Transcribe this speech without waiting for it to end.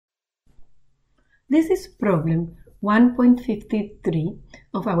This is problem 1.53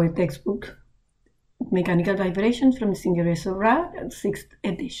 of our textbook, Mechanical Vibrations from the Singular Rod, 6th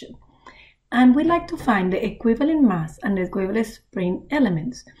edition. And we like to find the equivalent mass and the equivalent spring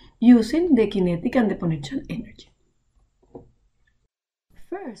elements using the kinetic and the potential energy.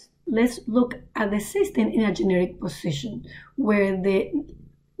 First, let's look at the system in a generic position where the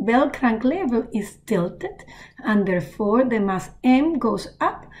bell crank lever is tilted and therefore the mass m goes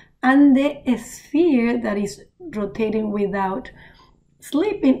up and the sphere that is rotating without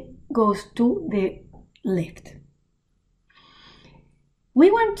slipping goes to the left.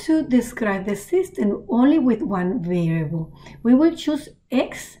 We want to describe the system only with one variable. We will choose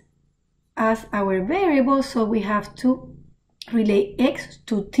x as our variable, so we have to relate x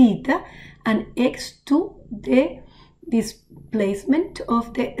to theta and x to the displacement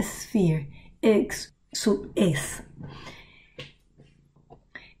of the sphere, x sub s.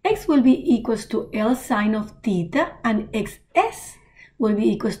 X will be equals to L sine of theta and xs will be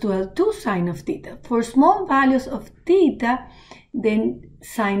equals to L2 sine of theta. For small values of theta, then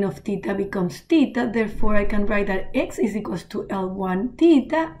sine of theta becomes theta. Therefore, I can write that x is equals to L1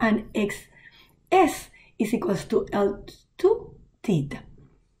 theta and xs is equals to L2 theta.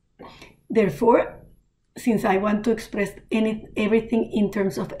 Therefore, since I want to express everything in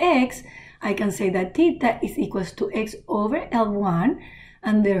terms of x, I can say that theta is equals to x over L1,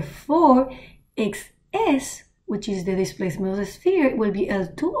 and therefore xs, which is the displacement of the sphere, will be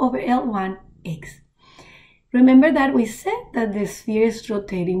L2 over L1x. Remember that we said that the sphere is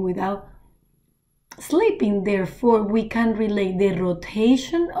rotating without slipping, therefore we can relate the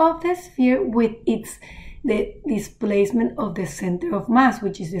rotation of the sphere with the displacement of the center of mass,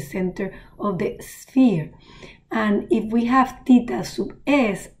 which is the center of the sphere. And if we have theta sub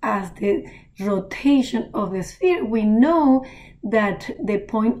s as the rotation of the sphere, we know that the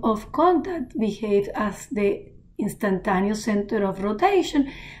point of contact behaves as the instantaneous center of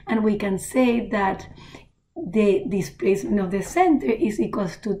rotation, and we can say that the displacement of the center is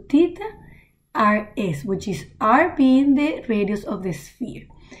equals to theta rs, which is r being the radius of the sphere.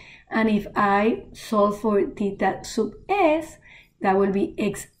 And if I solve for theta sub s, that will be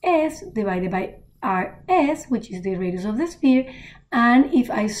xs divided by rs, which is the radius of the sphere. And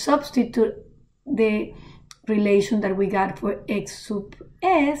if I substitute the relation that we got for x sub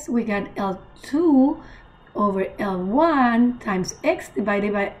s, we got L2 over L1 times x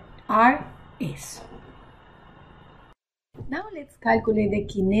divided by rs. Now let's calculate the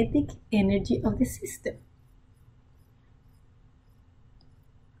kinetic energy of the system.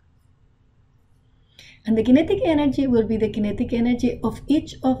 And the kinetic energy will be the kinetic energy of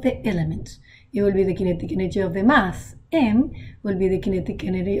each of the elements. It will be the kinetic energy of the mass, m, will be the kinetic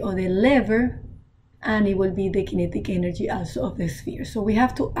energy of the lever, and it will be the kinetic energy also of the sphere. So we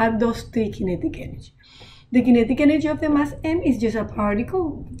have to add those three kinetic energy. The kinetic energy of the mass m is just a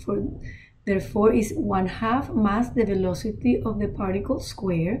particle, therefore is 1/2 mass the velocity of the particle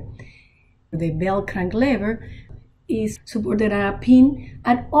square. The bell crank lever is supported on a pin,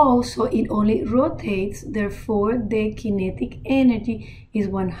 and also it only rotates, therefore the kinetic energy is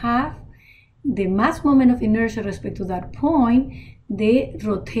 1/2 the mass moment of inertia respect to that point, the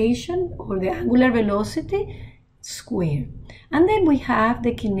rotation or the angular velocity square. And then we have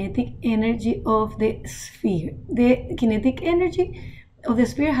the kinetic energy of the sphere. The kinetic energy of the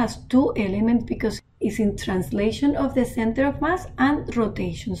sphere has two elements because it's in translation of the center of mass and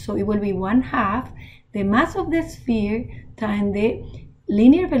rotation. So it will be 1/2 the mass of the sphere times the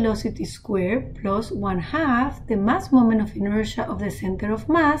linear velocity square plus 1/2 the mass moment of inertia of the center of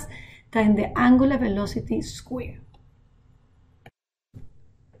mass times the angular velocity square.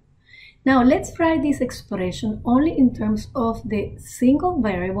 Now let's write this expression only in terms of the single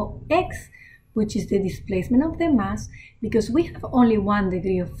variable x, which is the displacement of the mass, because we have only 1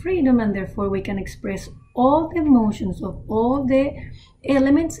 degree of freedom and therefore we can express all the motions of all the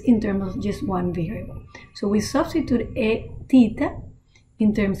elements in terms of just one variable. So we substitute theta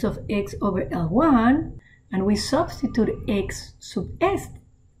in terms of x over L1, and we substitute x sub s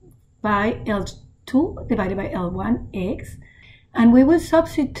by L2 divided by L1x, and we will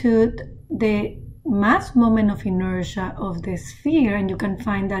substitute the mass moment of inertia of the sphere, and you can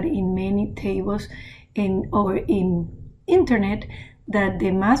find that in many tables or in internet, that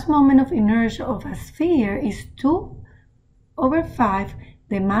the mass moment of inertia of a sphere is 2/5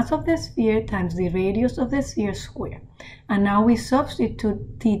 the mass of the sphere times the radius of the sphere square. And now we substitute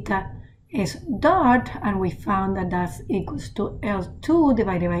theta s dot, and we found that that's equals to L2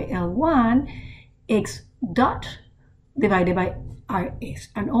 divided by L1 x dot divided by rs,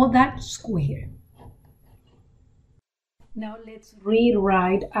 and all that square. Now let's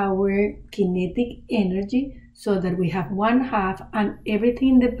rewrite our kinetic energy so that we have 1/2 and everything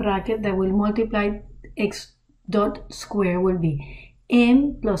in the bracket that will multiply x dot square will be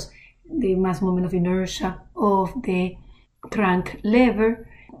m plus the mass moment of inertia of the crank lever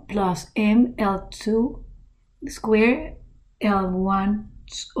plus m L2 square L1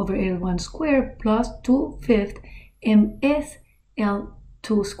 over L1 square plus 2/5 ms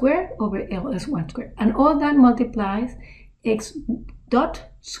L2 square over LS1 square, and all that multiplies x dot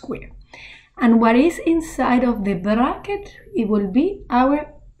square. And what is inside of the bracket, it will be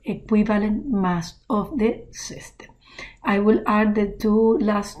our equivalent mass of the system. I will add the two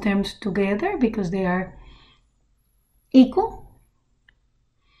last terms together because they are equal.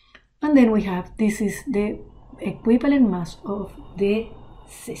 And then we have, this is the equivalent mass of the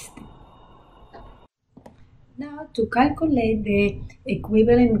system. Now to calculate the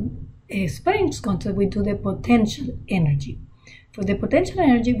equivalent springs constant, we do the potential energy. For the potential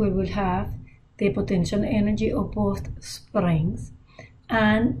energy, we will have the potential energy of both springs,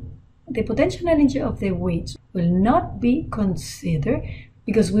 and the potential energy of the weights will not be considered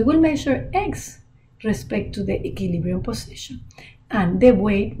because we will measure x respect to the equilibrium position, and the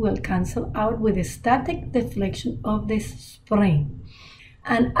weight will cancel out with the static deflection of the spring.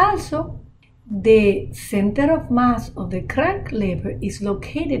 And also, the center of mass of the crank lever is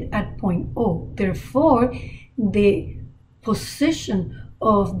located at point O. Therefore, the position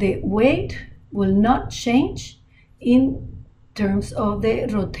of the weight will not change in terms of the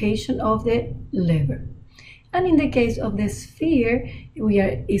rotation of the lever. And in the case of the sphere,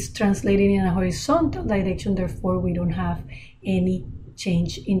 is translating in a horizontal direction, therefore we don't have any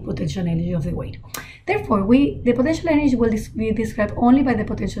change in potential energy of the weight. Therefore, the potential energy will be described only by the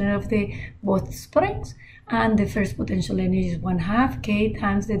potential energy of the both springs, and the first potential energy is 1/2 k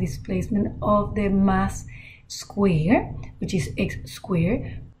times the displacement of the mass square, which is x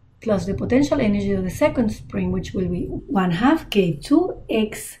squared, plus the potential energy of the second spring, which will be 1/2 k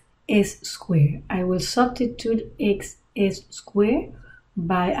 2xs squared. I will substitute xs squared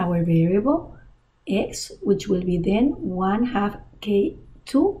by our variable x, which will be then 1/2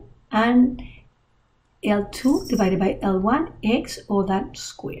 k2 and L2 divided by L1 x, all that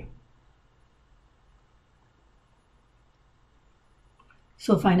square.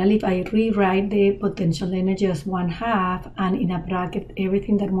 So finally, if I rewrite the potential energy as 1/2 and in a bracket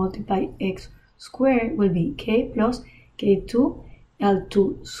everything that multiply x squared will be k plus k2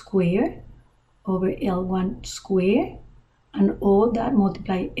 L2 square over L1 square, and all that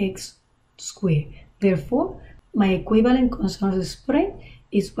multiply x square. Therefore, my equivalent constant of the spring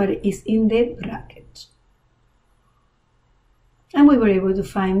is what is in the bracket. And we were able to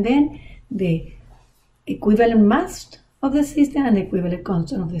find then the equivalent mass of the system and the equivalent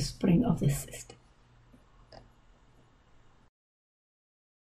constant of the spring of the system.